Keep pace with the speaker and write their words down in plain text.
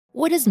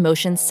What does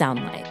motion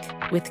sound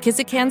like? With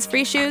Kizikans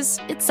free shoes,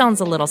 it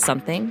sounds a little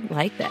something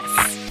like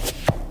this.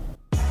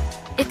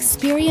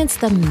 Experience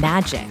the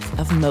magic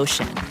of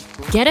motion.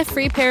 Get a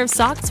free pair of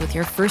socks with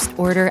your first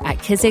order at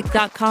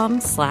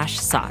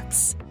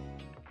kizik.com/socks.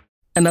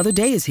 Another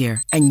day is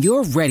here, and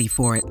you're ready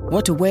for it.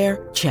 What to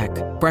wear? Check.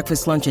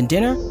 Breakfast, lunch, and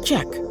dinner?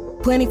 Check.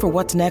 Planning for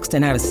what's next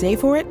and how to save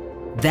for it?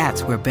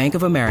 That's where Bank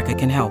of America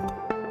can help.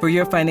 For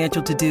your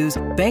financial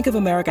to-dos, Bank of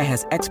America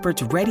has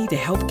experts ready to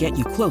help get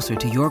you closer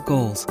to your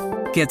goals.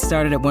 Get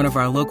started at one of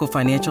our local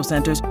financial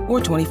centers or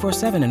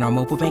 24/7 in our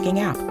mobile banking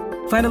app.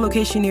 Find a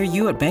location near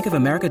you at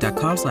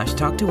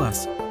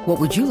bankofamerica.com/talktous. What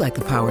would you like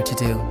the power to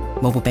do?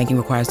 Mobile banking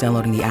requires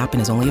downloading the app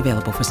and is only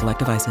available for select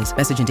devices.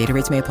 Message and data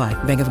rates may apply.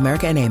 Bank of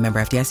America N.A., member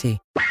FDIC.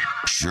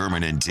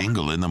 Sherman and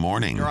Tingle in the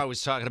morning. You're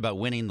always talking about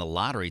winning the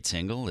lottery,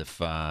 Tingle.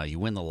 If you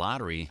win the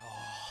lottery...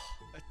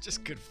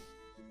 Just good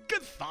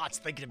thoughts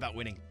thinking about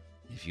winning.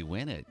 If you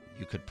win it,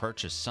 you could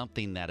purchase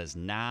something that is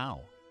now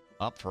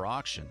up for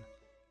auction.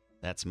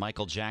 That's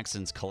Michael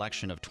Jackson's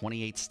collection of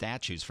 28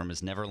 statues from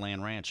his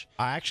Neverland Ranch.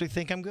 I actually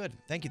think I'm good.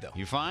 Thank you, though.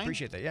 You fine?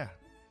 Appreciate that, yeah.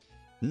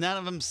 None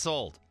of them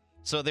sold.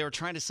 So they were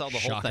trying to sell the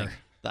whole thing.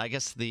 I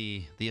guess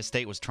the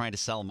estate was trying to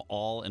sell them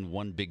all in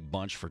one big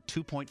bunch for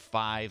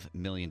 $2.5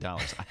 million.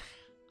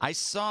 I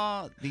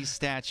saw these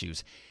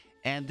statues,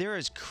 and they're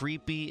as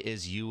creepy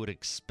as you would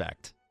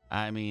expect.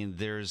 I mean,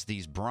 there's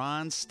these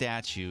bronze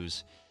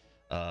statues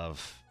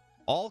of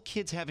all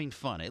kids having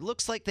fun. It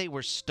looks like they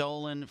were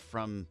stolen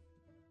from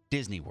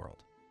Disney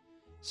World.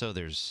 So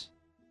there's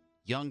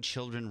young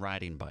children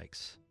riding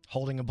bikes.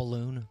 Holding a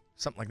balloon,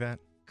 something like that.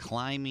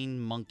 Climbing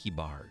monkey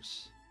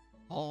bars.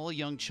 All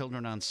young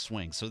children on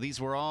swings. So these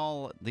were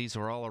all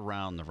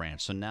around the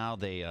ranch. So now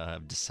they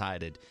have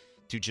decided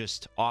to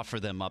just offer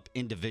them up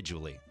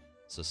individually.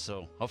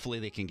 So hopefully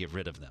they can get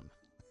rid of them.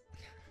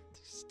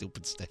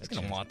 Stupid statues. I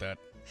don't want that.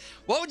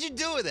 What would you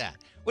do with that?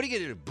 What are you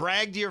going to do?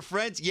 Brag to your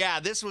friends? Yeah,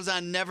 this was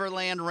on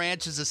Neverland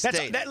Ranch's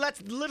estate.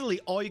 That's literally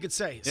all you could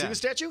say. Yeah. See the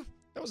statue?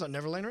 That was on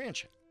Neverland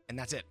Ranch. And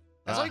that's it.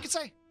 That's all you could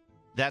say.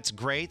 That's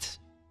great.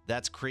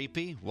 That's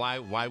creepy. Why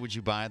would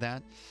you buy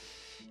that?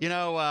 You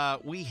know,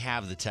 we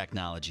have the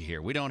technology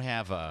here. We don't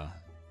have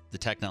the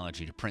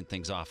technology to print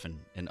things off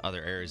in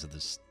other areas of the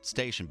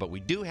station, but we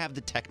do have the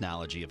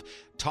technology of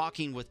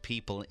talking with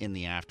people in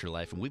the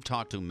afterlife, and we've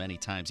talked to him many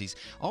times. He's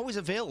always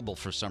available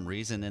for some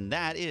reason, and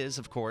that is,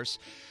 of course,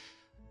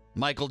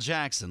 Michael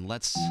Jackson.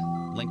 Let's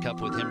link up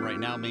with him right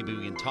now. Maybe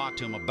we can talk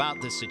to him about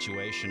this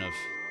situation of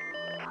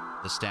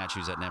the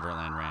statues at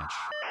Neverland Ranch.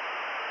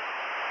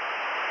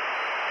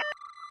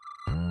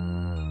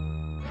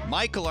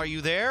 Michael, are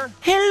you there?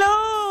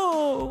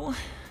 Hello,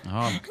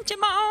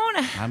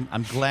 Jamon.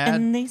 I'm glad.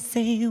 And they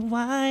say,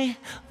 why?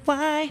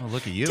 Oh,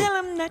 look at you.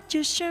 Tell them that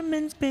you're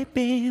Sherman's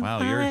baby. Wow,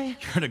 why?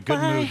 you're in a good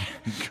mood.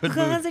 Good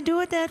Because mood. they do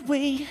it that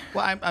way.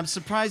 Well, I'm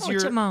surprised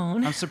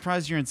Jamon. I'm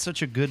surprised you're in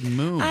such a good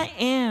mood. I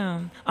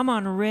am. I'm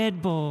on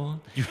Red Bull.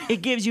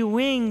 It gives you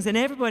wings, and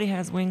everybody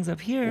has wings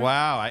up here.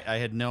 Wow, I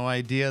had no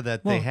idea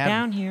that they had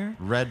down here.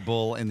 Red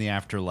Bull in the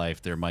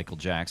afterlife there, Michael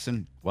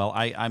Jackson. Well,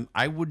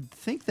 I would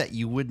think that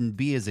you wouldn't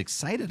be as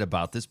excited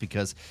about this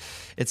because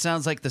it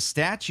sounds like the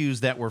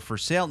statues that were for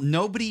sale,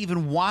 nobody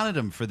even wanted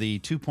them for the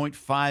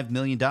 $2.5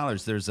 million.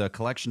 There's a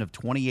collection of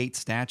 28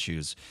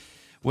 statues,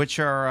 which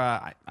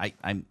are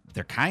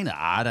they're kind of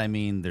odd. I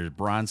mean, there's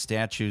bronze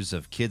statues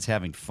of kids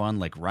having fun,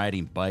 like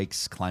riding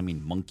bikes,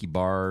 climbing monkey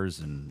bars,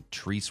 and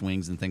tree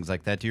swings and things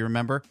like that. Do you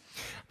remember?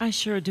 I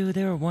sure do.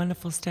 They were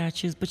wonderful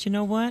statues. But you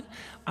know what?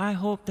 I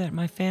hope that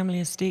my family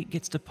estate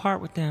gets to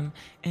part with them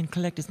and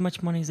collect as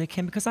much money as they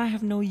can because I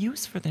have no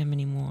use for them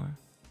anymore.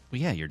 Well,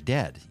 yeah, you're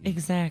dead.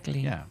 Exactly.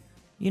 Yeah.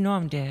 You know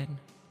I'm dead.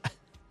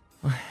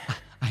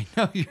 I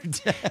know you're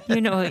dead.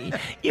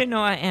 You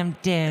know I am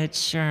dead,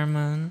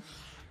 Sherman.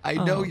 I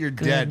know Oh, you're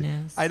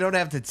goodness. dead. I don't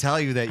have to tell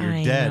you that you're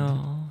I dead.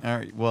 know. All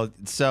right. Well,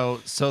 so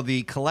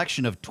the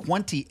collection of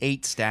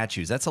 28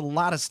 statues. That's a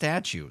lot of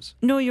statues.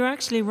 No, you're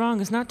actually wrong.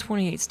 It's not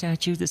 28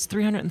 statues. It's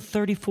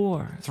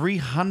 334.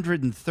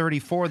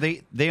 334.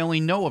 They only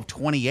know of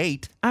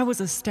 28. I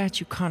was a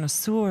statue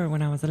connoisseur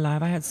when I was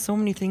alive. I had so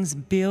many things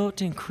built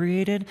and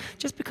created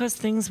just because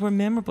things were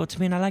memorable to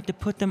me, and I like to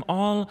put them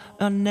all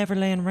on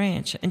Neverland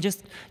Ranch and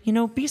just,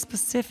 be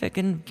specific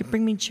and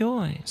bring me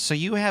joy. So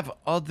you have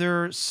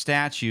other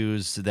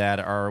statues that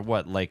are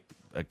what, like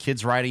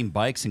kids riding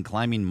bikes and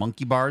climbing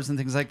monkey bars and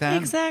things like that?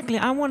 Exactly.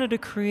 I wanted to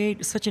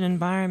create such an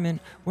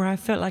environment where I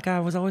felt like I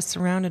was always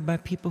surrounded by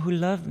people who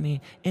loved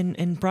me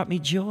and brought me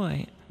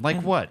joy. Like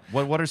And- what?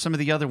 What are some of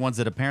the other ones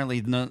that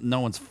apparently no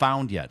one's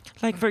found yet?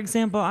 Like, for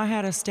example, I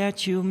had a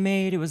statue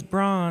made, it was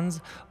bronze,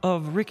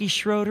 of Ricky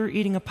Schroeder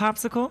eating a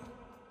popsicle.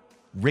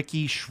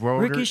 Ricky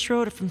Schroeder? Ricky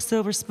Schroeder from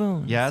Silver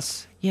Spoons.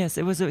 Yes? Yes,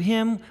 it was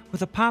him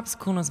with a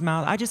popsicle in his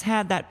mouth. I just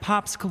had that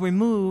popsicle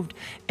removed,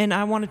 and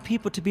I wanted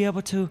people to be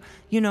able to,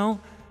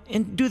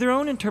 and do their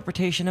own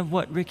interpretation of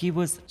what Ricky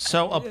was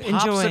So a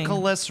enjoying.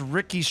 popsicle-less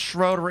Ricky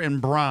Schroeder in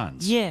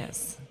bronze.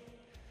 Yes.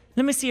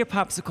 Let me see your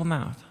popsicle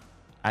mouth.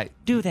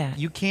 Do that.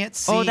 You can't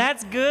see. Oh,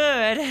 that's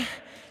good.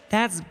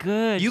 That's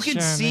good, You can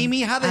Sherman. see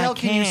me? How the hell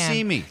can you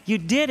see me? You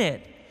did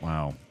it.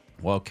 Wow.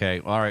 Well,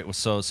 okay. All right.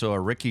 So a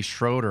Ricky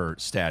Schroeder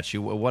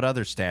statue. What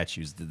other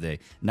statues did they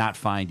not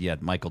find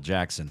yet? Michael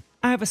Jackson.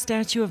 I have a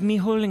statue of me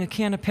holding a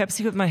can of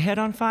Pepsi with my head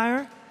on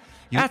fire.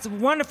 That's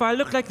wonderful. I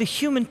look like the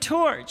Human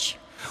Torch.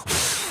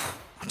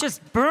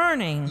 Just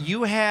burning.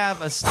 You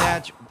have a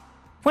statue.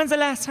 When's the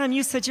last time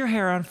you set your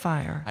hair on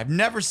fire? I've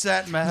never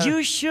set my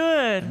You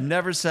should.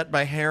 never set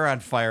my hair on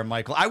fire,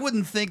 Michael. I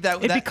wouldn't think that.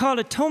 It'd be called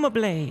a Toma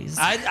Blaze.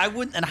 I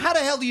wouldn't. And how the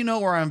hell do you know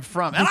where I'm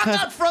from? And I'm Because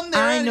not from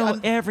there. I know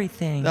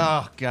everything.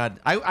 Oh God,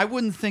 I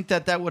wouldn't think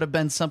that would have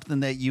been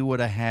something that you would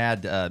have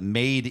had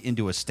made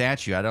into a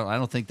statue. I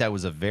don't think that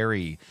was a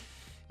very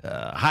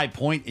high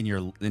point in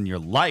your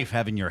life,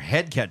 having your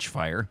head catch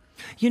fire.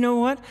 You know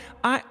what?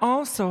 I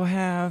also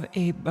have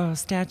a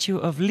statue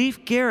of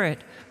Leif Garrett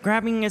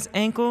grabbing his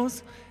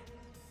ankles.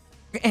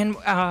 And,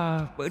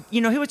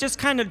 he was just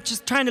trying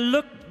to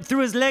look through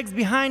his legs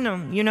behind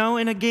him,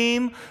 in a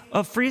game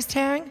of freeze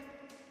tag.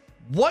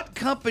 What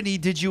company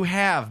did you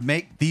have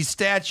make these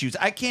statues?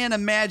 I can't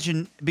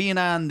imagine being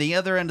on the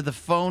other end of the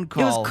phone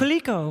call. It was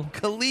Coleco.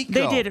 Coleco.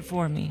 They did it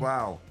for me.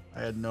 Wow.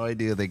 I had no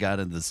idea they got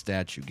into the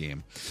statue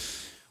game.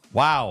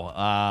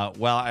 Wow.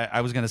 Well,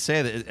 I was going to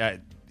say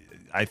that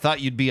I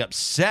thought you'd be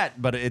upset,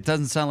 but it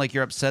doesn't sound like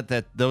you're upset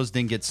that those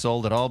didn't get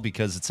sold at all,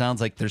 because it sounds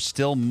like there's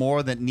still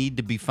more that need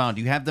to be found.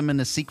 Do you have them in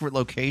a secret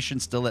location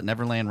still at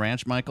Neverland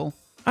Ranch, Michael?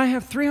 I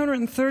have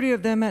 330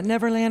 of them at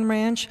Neverland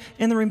Ranch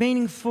and the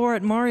remaining 4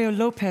 at Mario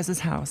Lopez's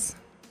house.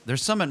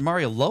 There's some at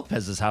Mario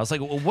Lopez's house. Like,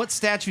 what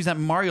statue's at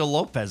Mario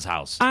Lopez's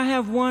house? I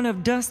have one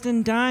of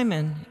Dustin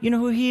Diamond. You know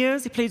who he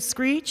is? He played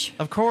Screech.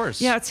 Of course.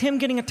 Yeah, it's him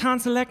getting a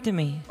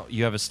tonsillectomy.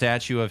 You have a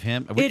statue of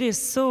him? It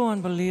is so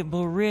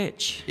unbelievable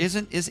rich.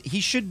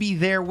 He should be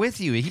there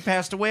with you. He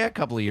passed away a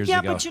couple of years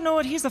ago. Yeah, but you know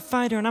what? He's a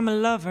fighter and I'm a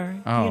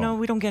lover. Oh.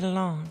 We don't get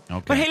along.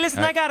 Okay. But hey,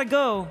 listen, I gotta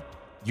go.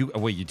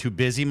 You too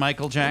busy,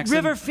 Michael Jackson?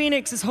 River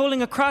Phoenix is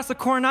holding a cross of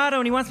Coronado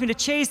and he wants me to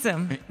chase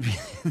him.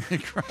 I'm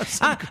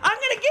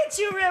gonna get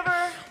you,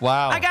 River.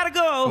 Wow. I gotta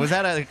go. Was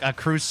that a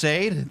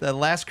crusade? The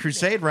last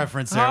crusade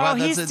reference there. Oh, Wow,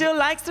 he still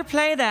likes to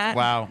play that.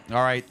 Wow.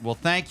 All right. Well,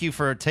 thank you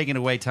for taking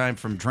away time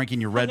from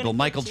drinking your Red Bull.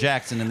 Michael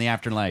Jackson in the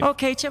afterlife.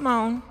 Okay,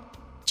 Chimon.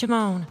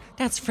 Chimon.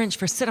 That's French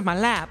for sit on my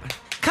lap.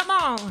 Come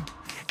on.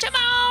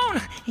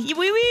 Chimon. Wee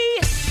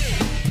wee.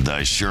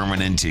 The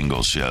Sherman and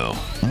Tingle Show.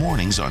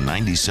 Mornings on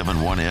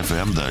 97.1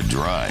 FM The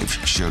Drive,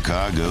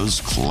 Chicago's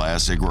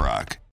classic rock.